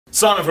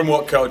Simon from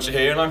What Culture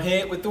here, and I'm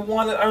here with the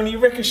one and only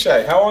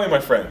Ricochet. How are you, my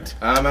friend?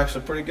 I'm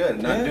actually pretty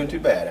good. Not doing too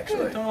bad,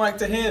 actually. I don't like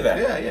to hear that.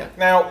 Yeah, yeah.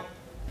 Now,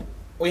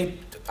 I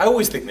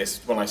always think this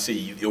when I see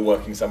you're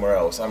working somewhere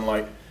else. I'm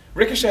like,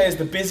 Ricochet is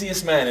the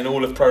busiest man in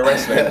all of pro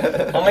wrestling.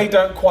 I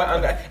don't quite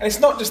understand. And it's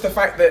not just the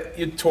fact that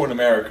you're touring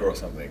America or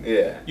something.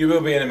 Yeah. You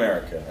will be in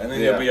America, and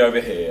then you'll be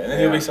over here, and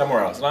then you'll be somewhere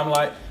else. And I'm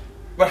like,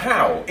 but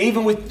how?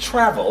 Even with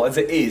travel as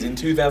it is in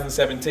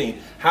 2017,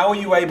 how are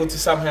you able to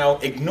somehow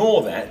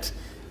ignore that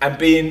and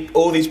be in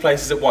all these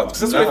places at once?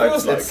 Because that's what it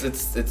feels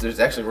like. It's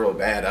actually real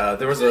bad.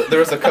 There was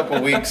a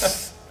couple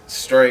weeks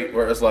straight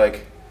where it was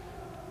like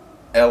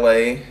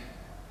L.A.,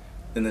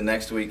 then the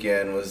next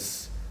weekend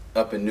was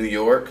up in New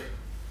York,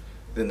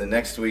 then the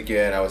next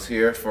weekend I was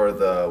here for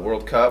the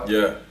World Cup.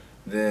 Yeah.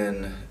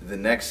 Then the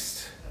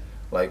next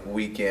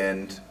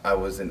weekend I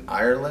was in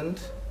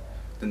Ireland.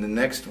 Then the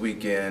next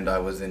weekend I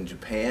was in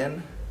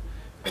Japan.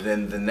 And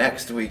then the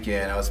next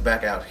weekend I was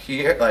back out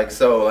here.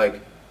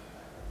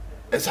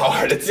 It's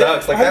hard. It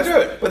sucks. How do you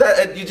do it?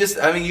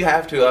 But you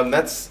have to.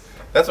 That's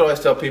what I always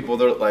tell people.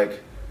 They're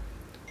like,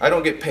 I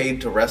don't get paid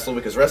to wrestle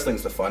because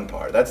wrestling's the fun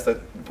part. That's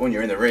when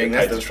you're in the ring.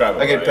 That's the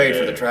travel. I get paid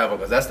for the travel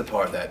because that's the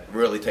part that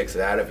really takes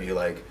it out of you.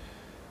 Like,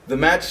 the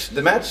match,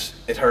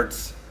 it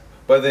hurts.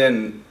 But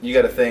then you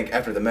got to think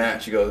after the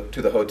match, you go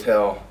to the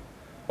hotel,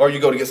 or you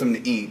go to get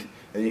something to eat.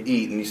 And you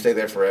eat and you stay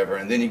there forever,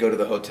 and then you go to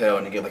the hotel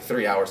and you get like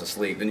 3 hours of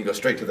sleep. Then you go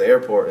straight to the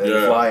airport and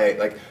you fly.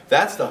 Like,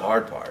 that's the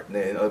hard part.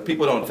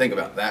 People don't think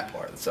about that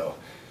part. So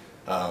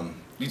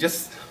we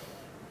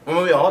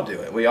all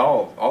do it.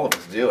 All of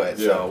us do it.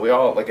 So we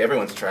all,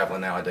 everyone's traveling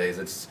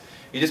nowadays.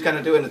 You just kind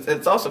of do it.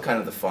 It's also kind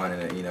of the fun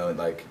in it.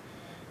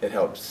 It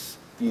helps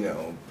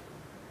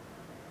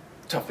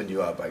toughen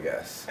you up, I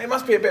guess. It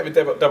must be a bit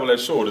of a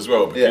double-edged sword as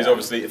well, because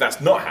obviously if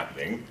that's not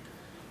happening,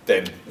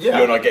 then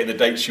you're not getting the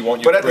dates you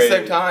want. But at the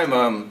same time,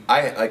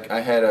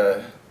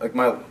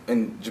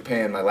 in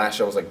Japan, my last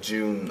show was like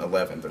June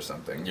 11th or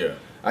something. Yeah.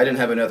 I didn't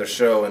have another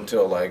show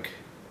until like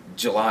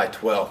July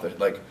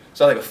 12th.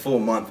 So like a full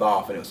month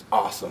off, and it was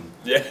awesome.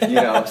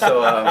 Yeah.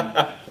 So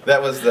I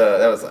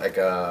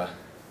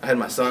had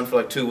my son for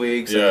like 2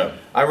 weeks. Yeah.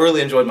 I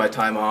really enjoyed my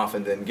time off,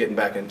 and then getting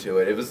back into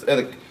it. It was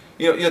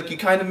you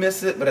kind of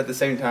miss it, but at the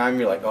same time,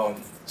 you're like, oh,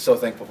 I'm so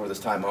thankful for this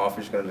time off.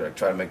 You're just going to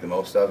try to make the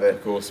most of it.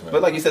 Of course, man.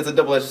 But like you said, it's a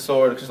double-edged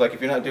sword, because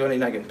if you're not doing it,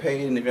 you're not getting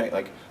paid, and if you're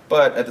not,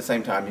 but at the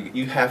same time,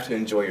 you have to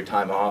enjoy your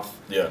time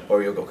off,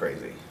 or you'll go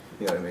crazy.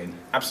 You know what I mean?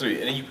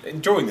 Absolutely.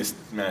 And during this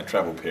mad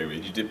travel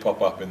period, you did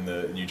pop up in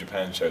the New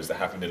Japan shows that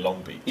happened in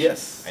Long Beach.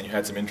 Yes. And you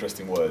had some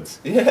interesting words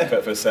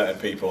for certain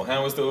people.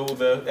 How was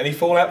any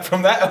fallout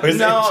from that? Or is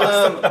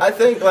I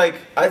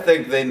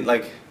think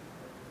they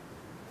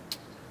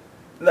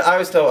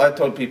I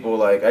told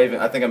people, I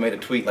think I made a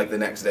tweet the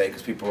next day,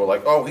 because people were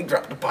like, oh, he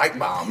dropped a pipe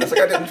bomb. It's like,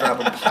 I didn't drop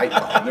a pipe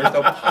bomb. There's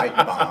no pipe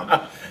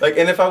bomb.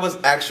 And if I was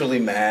actually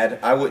mad,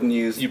 I wouldn't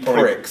use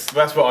pricks.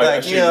 That's what I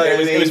assumed.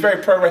 It was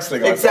very pro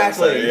wrestling.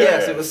 Exactly.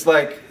 Yes, it was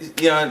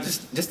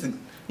just to,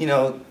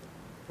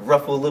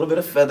 ruffle a little bit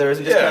of feathers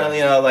and just kind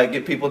of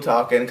get people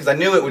talking, because I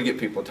knew it would get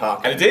people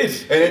talking. And it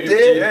did. And it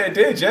did. Yeah, it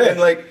did.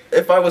 Yeah. And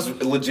if I was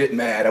legit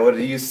mad, I would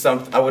have used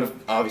something. I would have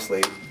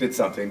obviously did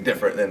something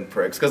different than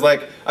pricks, because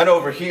I know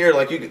over here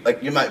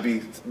you might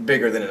be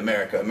bigger than in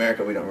America.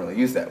 America, we don't really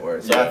use that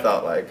word. So I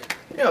thought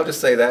just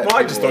say that. Well,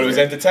 I just thought it was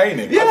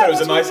entertaining. I thought it was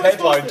a nice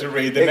headline to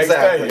read the next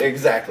day.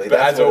 Exactly.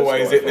 But as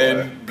always, it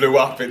then blew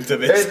up into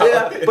this.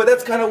 Yeah, but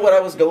that's kind of what I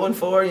was going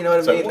for. You know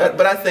what I mean?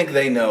 But I think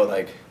they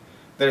know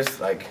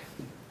there's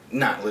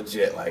not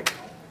legit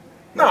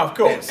no, of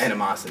course,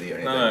 animosity or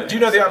anything. No. Do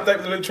you know the update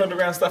with the Lucha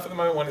Underground stuff at the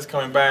moment, when it's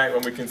coming back,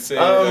 when we can see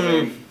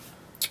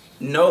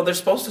No, they're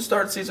supposed to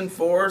start season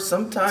 4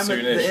 sometime at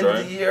the end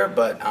of the year,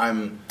 but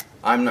I'm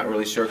not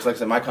really sure, because like I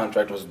said, my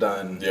contract was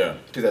done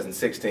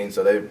 2016,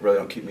 so they really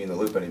don't keep me in the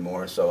loop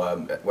anymore. So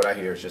what I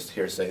hear is just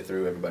hearsay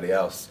through everybody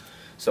else.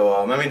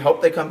 So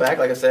hope they come back.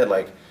 Like I said,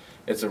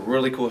 it's a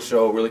really cool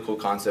show, really cool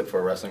concept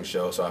for a wrestling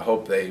show. So I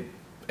hope they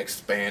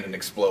expand and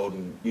explode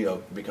and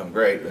become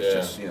great. It's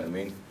just what I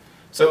mean.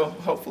 So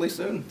hopefully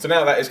soon. So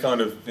now that is kind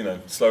of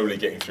slowly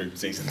getting through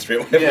season 3 or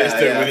whatever it's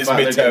doing with its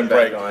midterm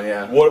break.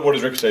 What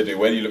does Ricochet do?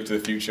 Where do you look to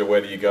the future? Where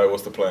do you go?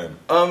 What's the plan?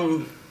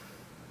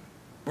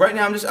 Right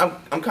now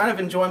I'm kind of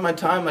enjoying my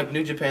time.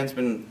 New Japan's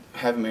been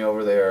having me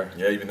over there.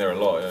 Yeah, you've been there a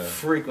lot. Yeah.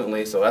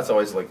 Frequently. So that's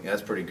always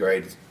that's pretty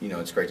great.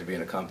 It's great to be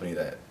in a company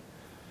that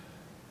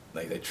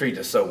they treat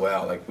us so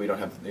well. We don't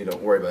have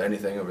don't worry about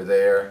anything over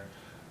there.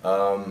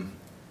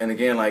 And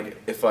again,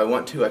 if I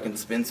want to, I can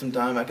spend some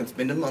time. I can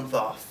spend a month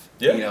off,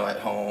 at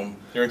home.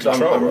 You're in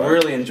control, I'm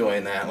really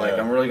enjoying that.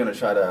 I'm really going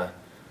to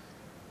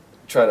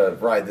try to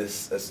ride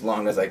this as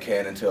long as I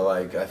can until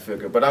I feel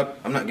good. But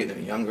I'm not getting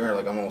any younger.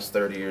 I'm almost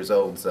 30 years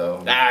old,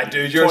 so. Nah,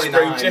 dude, you're a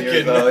spring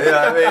chicken.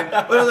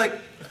 But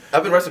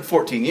I've been wrestling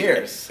 14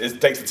 years.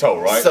 It takes a toll,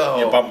 right? So,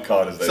 your bump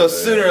card, as they say. So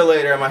sooner or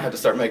later, I might have to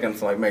start making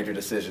some major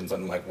decisions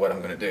on what I'm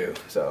going to do.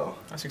 So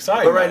that's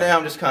exciting. But right now,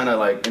 I'm just kind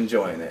of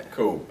enjoying it.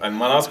 Cool. And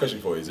my last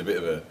question for you is a bit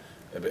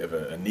of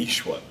a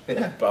niche one.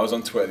 Yeah. But I was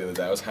on Twitter the other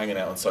day. I was hanging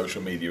out on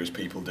social media, as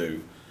people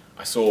do,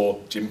 I saw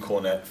Jim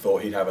Cornette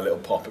thought he'd have a little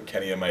pop at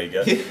Kenny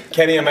Omega.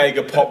 Kenny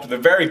Omega popped with a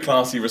very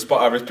classy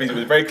response.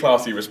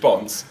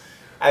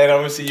 And then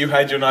obviously you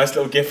had your nice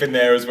little gif in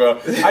there as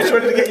well. I just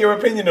wanted to get your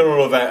opinion on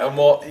all of that and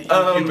what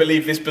you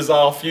believe this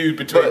bizarre feud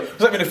between... It's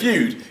not even a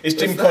feud. It's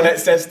Jim Cornette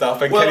says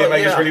stuff and Kenny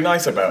Omega's really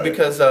nice about it.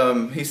 Because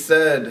he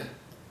said...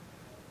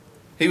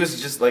 He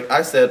was just like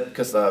I said,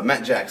 because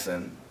Matt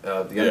Jackson,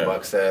 the Young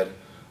Buck, said,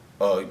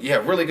 yeah,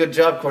 really good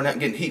job, Cornette,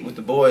 getting heat with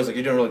the boys. Like,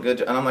 you're doing a really good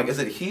job. And I'm like, is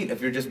it heat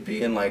if you're just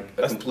being like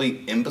a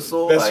complete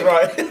imbecile? That's like,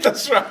 right.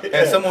 That's right.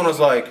 And someone was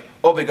like,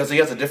 oh, because he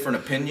has a different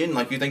opinion.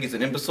 Like, you think he's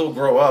an imbecile?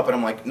 Grow up. And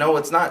I'm like, no,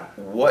 it's not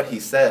what he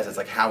says. It's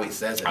like how he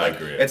says it. I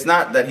like, agree. It's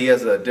not that he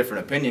has a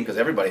different opinion, because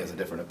everybody has a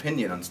different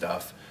opinion on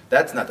stuff.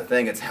 That's not the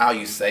thing. It's how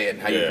you say it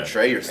and how you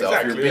portray yourself.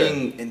 Exactly, you're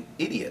being an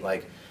idiot.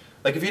 Like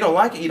if you don't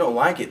like it, you don't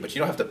like it. But you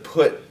don't have to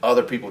put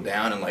other people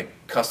down and like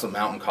cuss them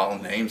out and call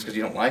them names because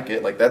you don't like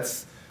it. Like,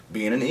 that's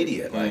being an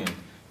idiot. Like,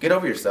 get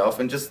over yourself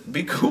and just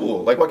be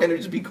cool. Like, why can't you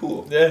just be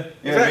cool? Yeah,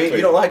 you know what I mean?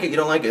 You don't like it, you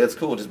don't like it. That's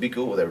cool. Just be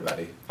cool with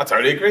everybody. I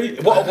totally agree.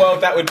 What a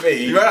world that would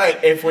be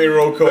if we were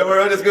all cool. If we were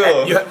all just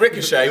cool. You had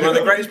Ricochet, one of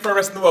the greatest pro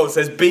wrestlers in the world,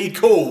 says be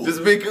cool.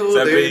 Just be cool,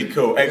 so dude. be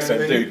cool.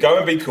 Excellent, dude. Go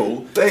and be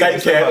cool. Take care.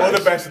 So all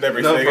the best with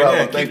everything. No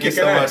problem. And Thank you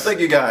so much. Thank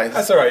you, guys.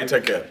 That's all right. You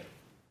take care.